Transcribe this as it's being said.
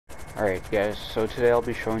Alright guys, so today I'll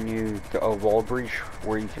be showing you a wall breach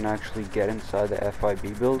where you can actually get inside the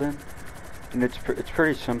FIB building. And it's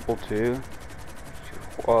pretty simple too.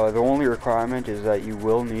 The only requirement is that you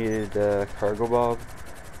will need a cargo bob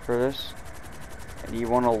for this. And you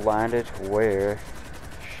want to land it where...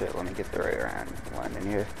 Shit, let me get the right landing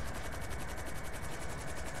here.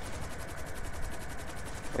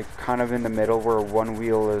 Like kind of in the middle where one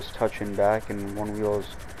wheel is touching back and one wheel is...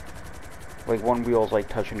 Like one wheel's like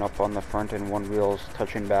touching up on the front and one wheel's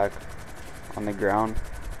touching back on the ground.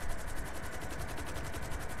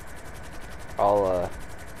 I'll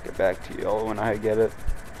get back to you all when I get it.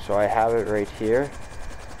 So I have it right here.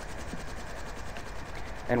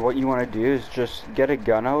 And what you want to do is just get a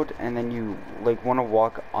gun out and then you like want to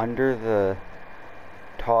walk under the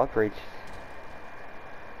top right.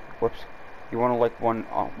 Whoops. You want to like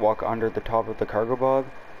walk under the top of the cargo bob.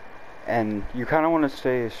 And you kind of want to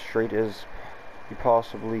stay as straight as you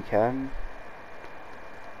possibly can.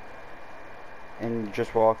 And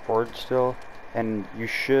just walk forward still. And you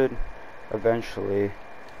should eventually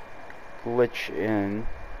glitch in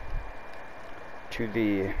to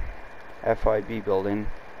the FIB building.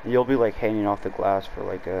 You'll be like hanging off the glass for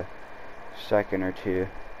like a second or two.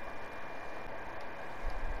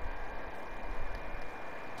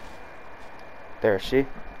 There, see?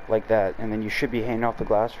 Like that, and then you should be hanging off the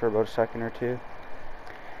glass for about a second or two.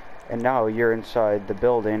 And now you're inside the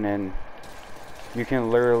building and you can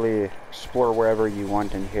literally explore wherever you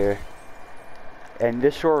want in here. And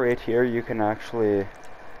this door right here, you can actually,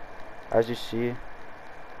 as you see, you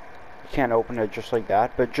can't open it just like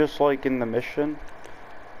that, but just like in the mission,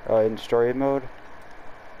 in story mode,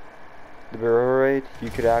 the barrel rate, you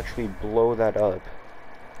could actually blow that up.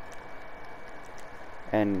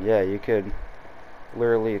 And yeah, you could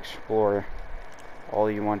literally explore all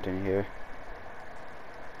you want in here.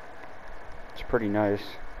 It's pretty nice.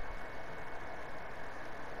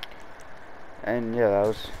 And yeah, that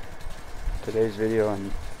was today's video and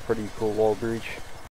pretty cool wall breach.